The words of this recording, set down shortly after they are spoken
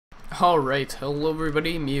Alright, hello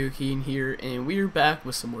everybody, Miyokeen here, and we're back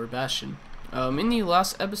with some more Bastion. In the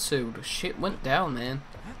last episode, shit went down, man.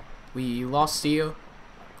 We lost Zia,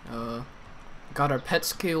 got our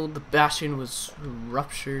pets killed, the Bastion was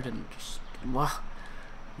ruptured, and just, wow.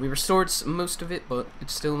 We restored most of it, but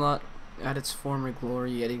it's still not at its former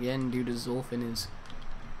glory yet again due to Zulf and his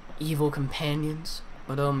evil companions.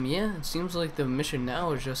 But, yeah, it seems like the mission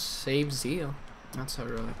now is just save Zia. That's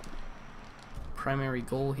our, primary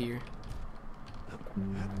goal here.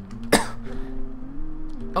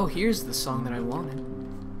 Oh, here's the song that I wanted.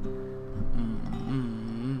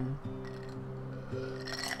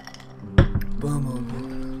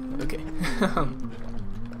 Okay.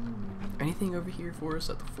 Anything over here for us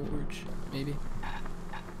at the forge? Maybe.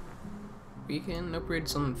 We can upgrade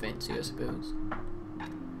something fancy, I suppose.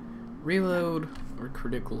 Reload or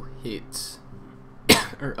critical hits.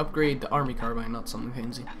 Or upgrade the army carbine, not something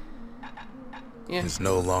fancy. Yeah. It's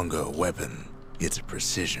no longer a weapon, it's a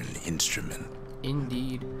precision instrument.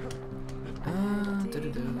 Indeed. And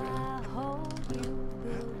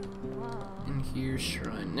here's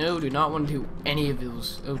shrine. No, do not want to do any of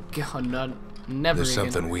those. Oh god, never There's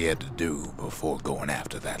again. something we had to do before going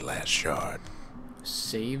after that last shard.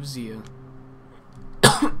 Save Zia.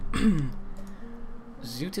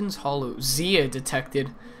 Zutin's Hollow. Zia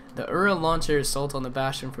detected. The Ura launcher assault on the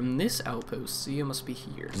Bastion from this outpost. Zia must be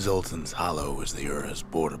here. Zoltan's Hollow is the Ura's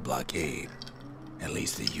border blockade. At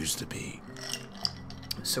least it used to be.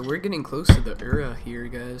 So we're getting close to the Ura here,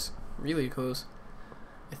 guys. Really close.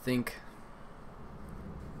 I think.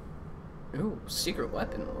 Oh, secret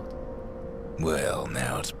weapon. Well,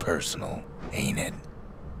 now it's personal, ain't it?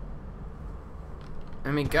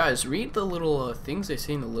 I mean, guys, read the little things they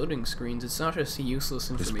say in the loading screens. It's not just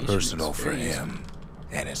useless information. It's personal for him,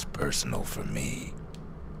 and it's personal for me.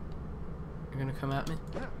 You're gonna come at me?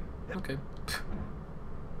 Okay.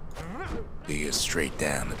 We get straight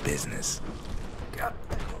down to business. God.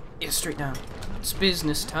 Yeah, straight down. It's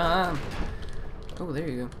business time. Oh, there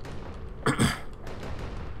you go.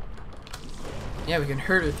 Yeah, we can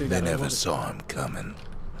hurt her through They that. never saw him coming.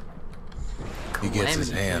 He gets his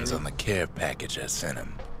hands on the care package I sent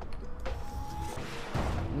him.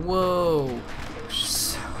 Whoa.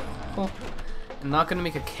 I'm not gonna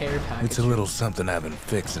make a care package. It's a little something I've been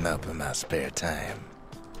fixing up in my spare time.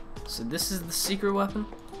 So this is the secret weapon?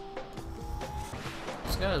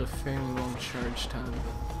 It's got a fairly long charge time.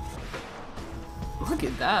 Look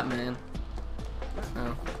at that, man.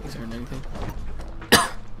 Oh, these aren't anything.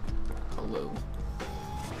 Hello.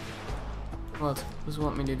 What does it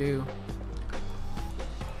want me to do?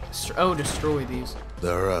 Destroy these. The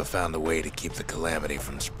Ura found a way to keep the calamity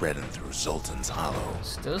from spreading through Zoltan's Hollow.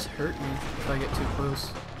 This does hurt me if I get too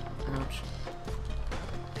close. Ouch.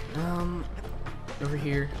 Over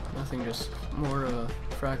here, nothing, just more,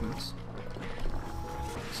 fragments.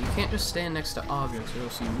 So you can't just stand next to objects or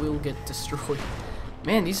else you will get destroyed.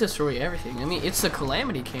 Man, these destroy everything. I mean, it's a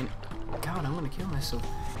calamity cane. God, I'm gonna kill myself.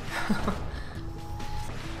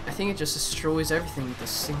 I think it just destroys everything with a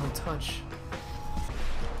single touch.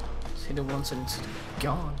 Just hit it once and it's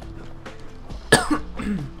gone.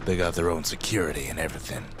 They got their own security and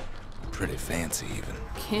everything. Pretty fancy, even.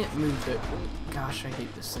 Can't move it. Gosh, I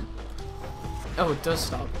hate this thing. Oh, it does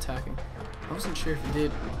stop attacking. I wasn't sure if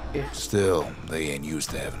it did. Still, they ain't used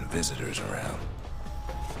to having visitors around.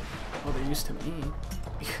 Oh, they're used to me.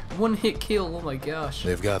 One hit kill, oh my gosh.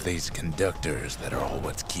 They've got these conductors that are all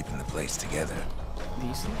what's keeping the place together.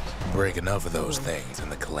 These things? Break enough of those things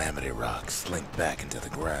and the calamity rocks slink back into the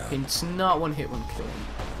ground. Okay, it's not one hit, one kill.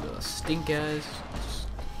 Stink guys, just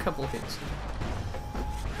a couple hits.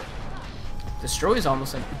 Destroys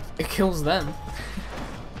almost like it kills them.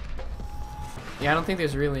 Yeah, I don't think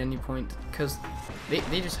there's really any point because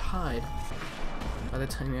they just hide by the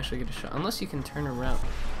time you actually get a shot. Unless you can turn around.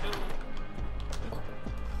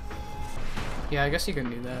 Yeah, I guess you can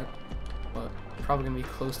do that, but probably gonna be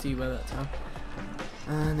close to you by that time.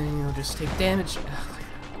 And then you'll just take damage.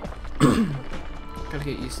 Gotta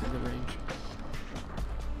get used to the range.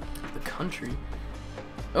 The country.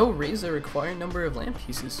 Oh, raise the required number of lamp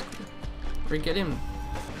pieces. We're getting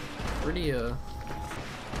pretty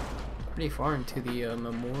far into the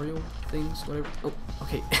memorial things, whatever. Oh,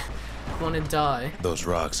 okay. I wanna die. Those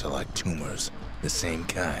rocks are like tumors, the same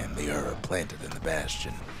kind the Ura planted in the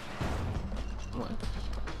Bastion. What?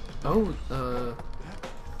 Oh,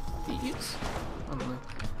 these? I don't know.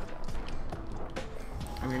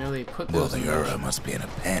 I mean, they put those. Well, the Ura must be in a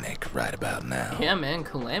panic right about now. Yeah, man,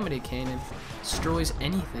 Calamity Cannon destroys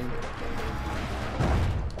anything.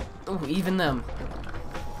 Oh, even them.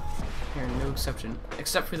 Here, no exception.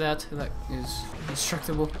 Except for that is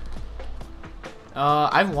indestructible.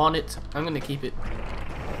 I want it. I'm gonna keep it.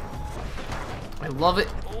 I love it.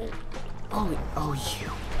 Oh,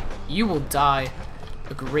 you will die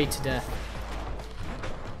a great death.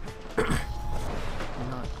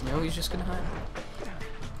 No, he's just gonna hide.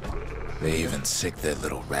 They even sick their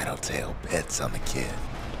little rattletail pets on the kid.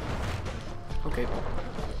 Okay.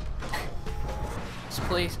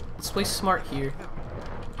 Let's play smart here.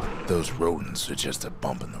 Those rodents are just a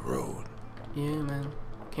bump in the road. Yeah, man.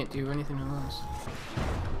 Can't do anything to us.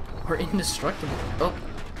 We're indestructible. Oh,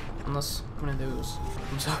 unless one of those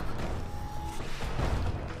comes up.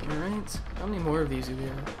 Alright. How many more of these do we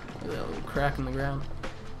have? Look at that little crack in the ground.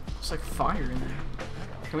 It's like fire in there.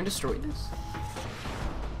 Can we destroy this?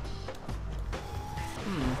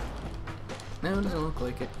 No, it doesn't look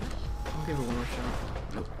like it. I'll give it one more shot.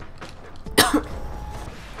 Nope.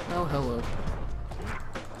 Oh, hello.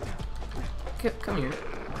 Come here.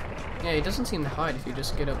 Yeah, he doesn't seem to hide if you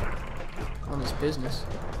just get up on his business.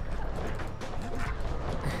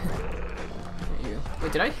 There you go.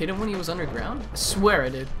 Wait, did I hit him when he was underground? I swear I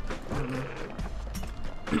did. I don't know.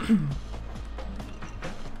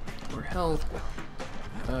 More health.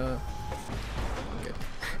 Okay.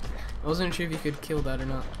 I wasn't sure if you could kill that or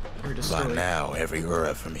not. Or destroy By it. now, every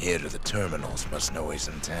Ura from here to the terminals must know he's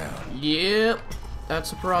in town. Yep,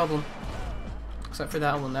 that's a problem. Except for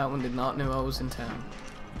that one. That one did not know I was in town.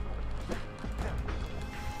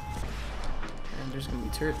 And there's gonna be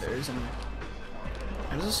a turret there, isn't there?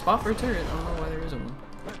 There's a spot for a turret. I don't know why there isn't one.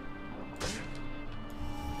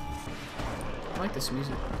 I like this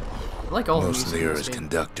music. I like all Most of the the music. Ura's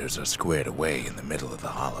conductors are squared away in the middle of the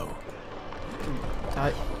hollow.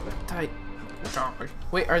 Die.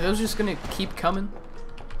 Wait, are those just gonna keep coming?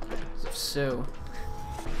 If so,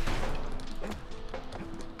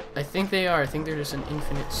 I think they are. I think they're just an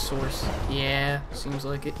infinite source. Yeah, seems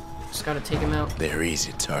like it. Just gotta take them out. They're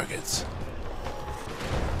easy targets.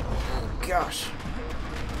 Oh gosh.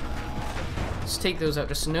 Just take those out.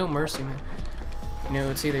 Just no mercy, man. You know,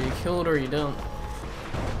 it's either you kill it or you don't.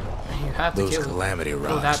 And you have to Those kill calamity it.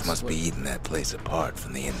 rocks must be eating that place apart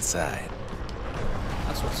from the inside.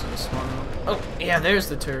 That's what's so smart. Oh, yeah, there's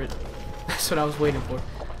the turret. That's what I was waiting for.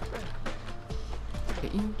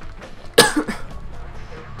 Hit you.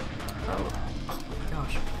 Oh my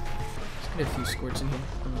gosh. Let's get a few squirts in here.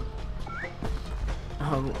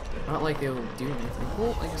 Oh, not like they'll do anything.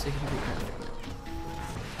 Well, I guess they can do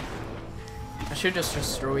that. I should just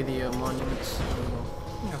destroy the monuments. I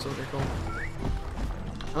think that's what they're called.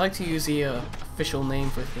 I like to use the official name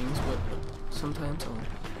for things, but sometimes I'll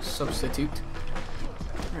substitute.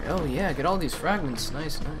 Right, oh yeah, get all these fragments.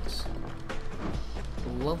 Nice.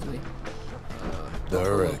 Lovely. The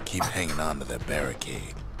Ura keep hanging on to their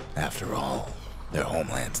barricade. After all, their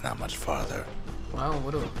homeland's not much farther. Wow,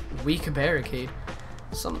 what a weak barricade.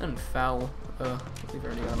 Something foul. We've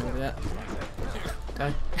already gone over that.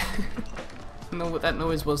 Die. I know what that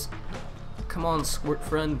noise was. Come on, squirt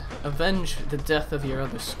friend. Avenge the death of your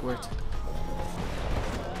other squirt.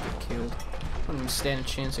 Killed. Don't even stand a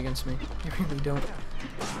chance against me. You really don't.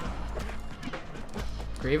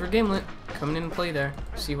 Graver Gimlet, coming in and play there.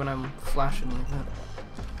 See when I'm flashing like that.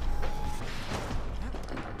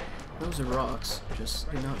 Those are rocks.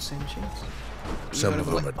 Just do not stand a chance. Some of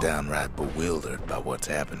them are downright bewildered by what's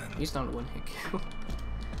happening. He's not a one-hit kill.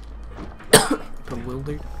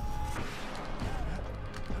 Bewildered.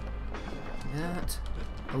 That.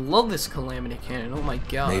 I love this calamity cannon. Oh my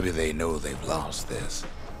god. Maybe they know they've lost this.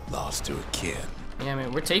 Lost to a kid. Yeah,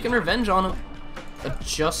 man, we're taking revenge on them. A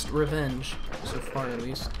just revenge, so far at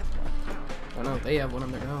least. I don't know if they have one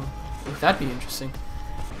of their own. Ooh, that'd be interesting.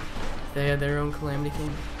 If they had their own calamity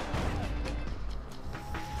cannon.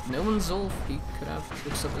 No one's Zulf. He could have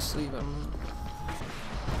tricks up his sleeve. I don't know.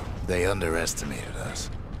 They underestimated us.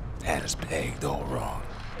 Had us pegged all wrong.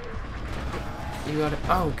 You got it.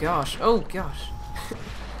 Oh gosh. Oh gosh.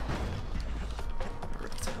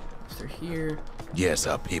 Right. If they're here. Yes,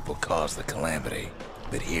 our people caused the calamity,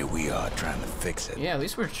 but here we are trying to fix it. Yeah, at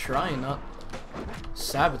least we're trying, not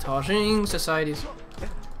sabotaging societies.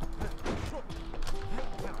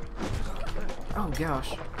 Oh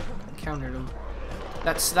gosh. I countered him.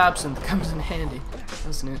 That stabsynth comes in handy,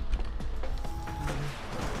 doesn't it?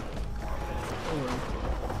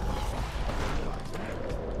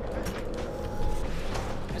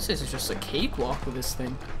 This is just a cakewalk with this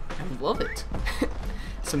thing. I love it.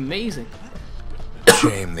 It's amazing.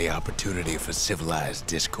 Shame the opportunity for civilized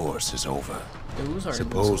discourse is over. Those are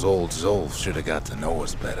Suppose old Zulf should have got to know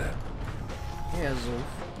us better. Yeah, Zulf.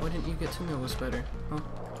 Why didn't you get to know us better? Huh?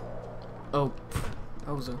 Oh,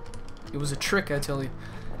 it was a trick, I tell you.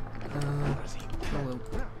 Hello.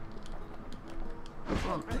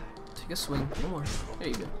 Come on, take Take a swing. One more. There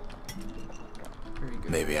you go. Very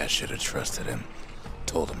good. Maybe I should have trusted him.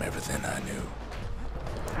 Told him everything I knew.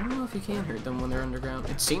 I don't know if you can hurt them when they're underground.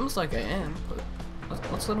 It seems like I am, but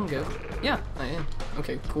let's let them go. Yeah, I am.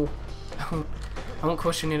 Okay, cool. I won't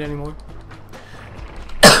question it anymore.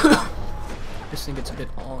 I just think it's a bit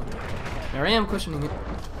odd. There I am questioning it.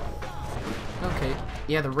 Okay,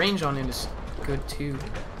 yeah, the range on it is good too.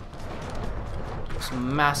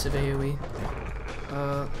 Some massive AoE.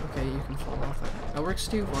 Okay, you can fall off that. That works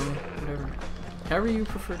too for me. Whatever. However you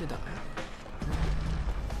prefer to die.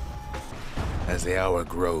 As the hour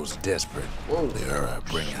grows desperate, Whoa. the Ura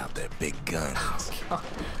bring out their big guns. God.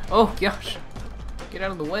 Oh gosh. Get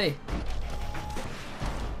out of the way.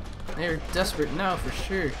 They're desperate now for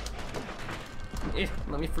sure.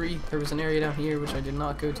 Let me free. There was an area down here which I did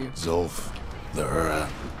not go to. Zulf, the Ura,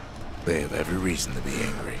 they have every reason to be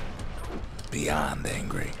angry. Beyond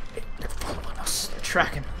angry. They're following us. They're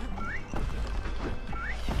tracking.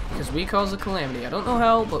 Because we caused a calamity. I don't know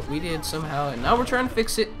how, but we did somehow, and now we're trying to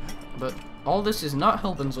fix it. But all this is not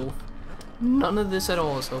helping, Zulf. None of this at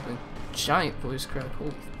all is helping. Giant voice crack.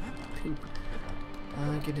 Holy poop.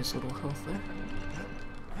 Get his little health there.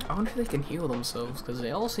 I wonder if they can heal themselves, because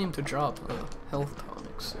they all seem to drop health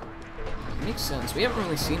tonics. Makes sense. We haven't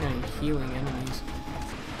really seen any healing enemies.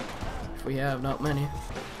 If we have, not many.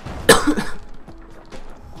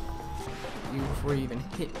 You before you even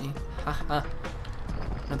hit me. Haha.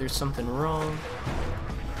 Now there's something wrong.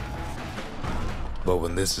 But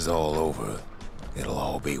when this is all over, it'll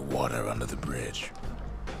all be water under the bridge.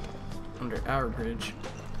 Under our bridge.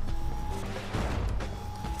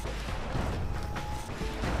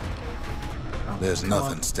 Oh, There's come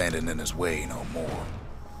nothing on. standing in his way no more.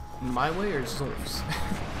 My way or Zulf's?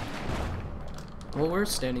 Well, we're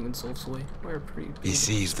standing in Zulf's way. We're pretty. He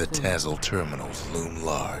sees the Tazzle terminals loom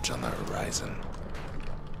large on the horizon.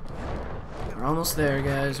 We're almost there,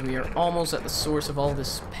 guys. We are almost at the source of all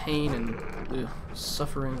this pain and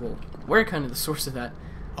suffering. Well, we're kind of the source of that.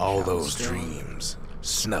 All those dreams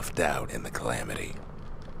snuffed out in the calamity.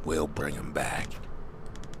 We'll bring them back.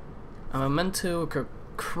 A memento, a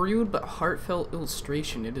crude but heartfelt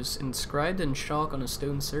illustration. It is inscribed in chalk on a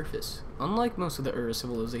stone surface. Unlike most of the Ura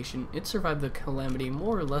civilization, it survived the calamity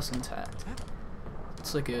more or less intact.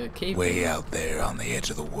 It's like a cave. Way out there on the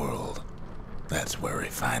edge of the world. That's where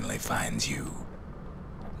it finally finds you.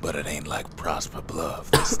 But it ain't like Prosper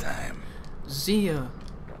Bluff this time. Zia.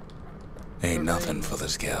 Ain't nothing for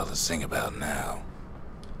this gal to sing about now.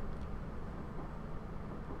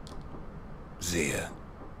 Zia,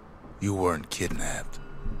 you weren't kidnapped.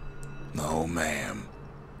 No, ma'am.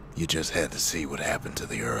 You just had to see what happened to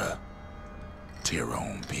the Ura. To your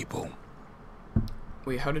own people.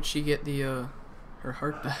 Wait, how did she get the, her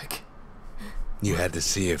heart back? You had to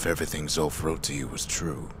see if everything Zulf wrote to you was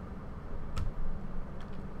true.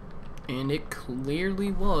 And it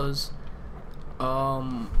clearly was.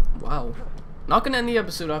 Wow. Not gonna end the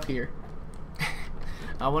episode off here.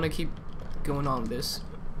 I want to keep going on with this.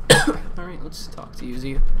 Alright, let's talk to you,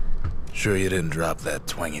 Zia. Sure you didn't drop that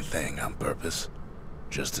twangy thing on purpose?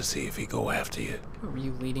 Just to see if he'd go after you? Are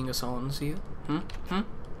you leading us on, Zia?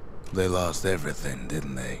 They lost everything,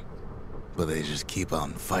 didn't they? But they just keep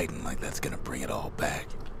on fighting like that's gonna bring it all back.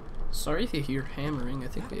 Sorry if you hear hammering. I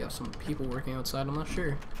think we have some people working outside. I'm not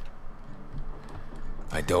sure.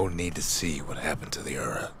 I don't need to see what happened to the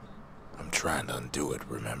Ura. I'm trying to undo it,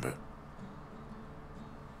 remember?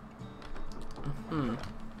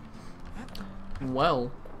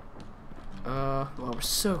 Well, we're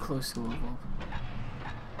so close to level up.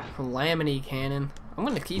 Calamity cannon. I'm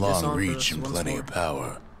gonna keep this on Long for reach us and once plenty more. of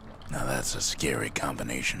power. Now that's a scary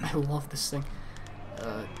combination. I love this thing.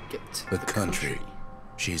 Get The country.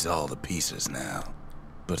 She's all to pieces now,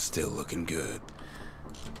 but still looking good.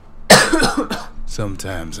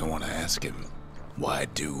 Sometimes I want to ask him, why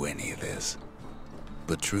do any of this?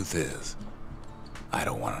 But truth is, I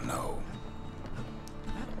don't want to know.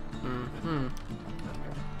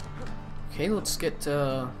 Okay, let's get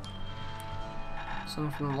something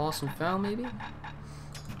from the Lost and Found, maybe?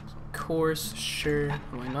 Of course, sure,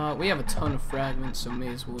 why not? We have a ton of fragments, so may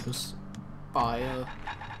as well just buy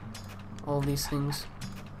all these things.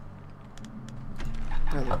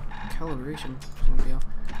 Oh, the calibration is gonna be off.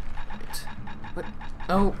 Right. What?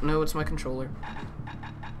 Oh, no, it's my controller.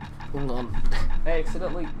 Hold on. I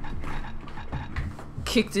accidentally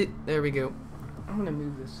kicked it. There we go. I'm gonna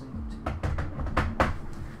move this thing up too.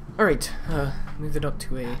 Alright, move it up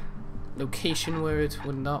to a location where it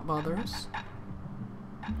would not bother us.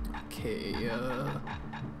 Okay,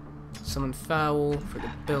 summon foul for the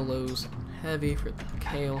bellows, heavy for the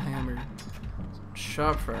kale hammer,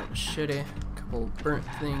 sharp for our machete, couple burnt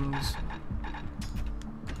things.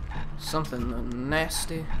 Something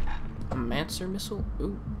nasty. A Mancer missile?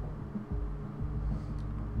 Ooh.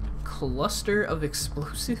 Cluster of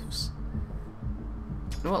explosives?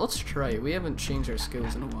 You know what, let's try it. We haven't changed our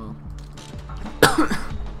skills in a while.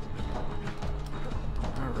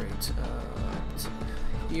 Alright,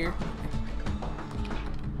 here.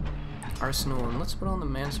 Arsenal, and let's put on the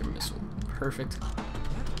Mancer missile. Perfect.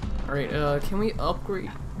 Alright, can we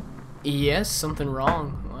upgrade? Yes, something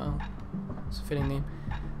wrong. Wow. It's a fitting name.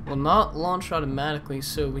 Will not launch automatically,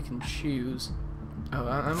 so we can choose. Oh,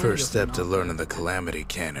 I'm First step to learning the Calamity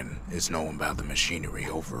Cannon is knowing about the machinery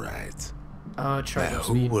overrides. Now,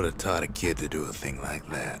 who would have taught a kid to do a thing like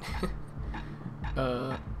that?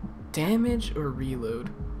 Damage or reload?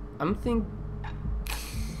 I'm thinking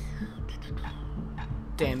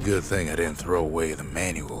damage. Good thing I didn't throw away the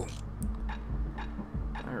manual.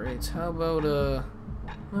 Alright, how about,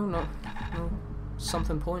 no,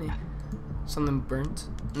 something pointy. Something burnt?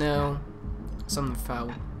 No, something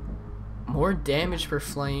foul. More damage per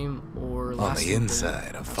flame or on the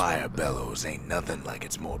inside, a fire bellows ain't nothing like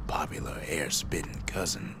its more popular air-spitting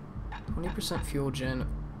cousin. 20% fuel gen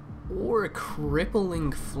or a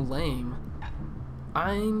crippling flame.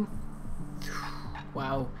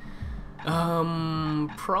 Wow.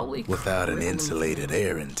 Probably without an insulated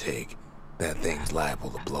air intake, that thing's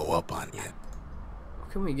liable to blow up on you.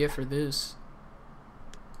 What can we get for this?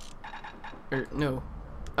 Or, no.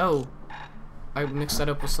 Oh. I mixed that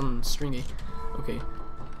up with some stringy. Okay.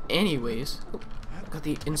 Anyways. Oh, got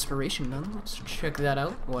the inspiration done. Let's check that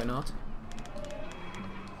out. Why not?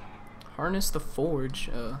 Harness the forge.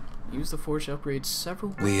 Use the forge to upgrade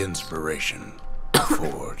several... The inspiration. The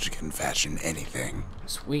forge can fashion anything.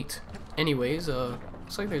 Sweet. Anyways,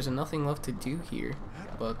 looks like there's nothing left to do here.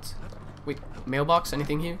 But... Wait, mailbox?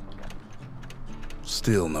 Anything here?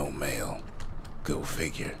 Still no mail. Go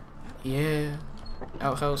figure. Yeah.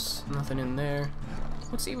 Outhouse, nothing in there.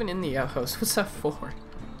 What's even in the outhouse? What's that for?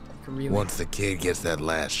 Really... Once the kid gets that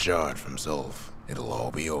last shard from Zulf, it'll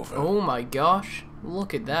all be over. Oh my gosh.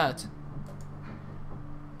 Look at that.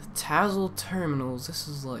 The Tazzle terminals. This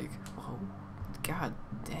is like... Oh, god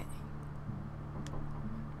dang.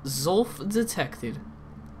 Zulf detected.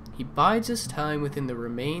 He bides his time within the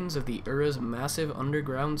remains of the Ura's massive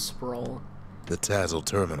underground sprawl. The Tazzle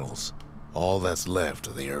terminals. All that's left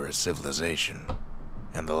of the Ura civilization.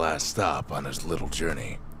 And the last stop on his little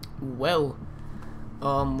journey. Well,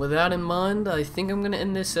 with that in mind, I think I'm gonna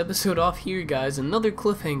end this episode off here, guys. Another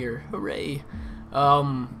cliffhanger. Hooray.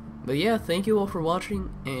 But yeah, thank you all for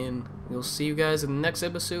watching, and we'll see you guys in the next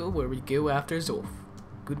episode where we go after Zulf.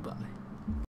 Goodbye.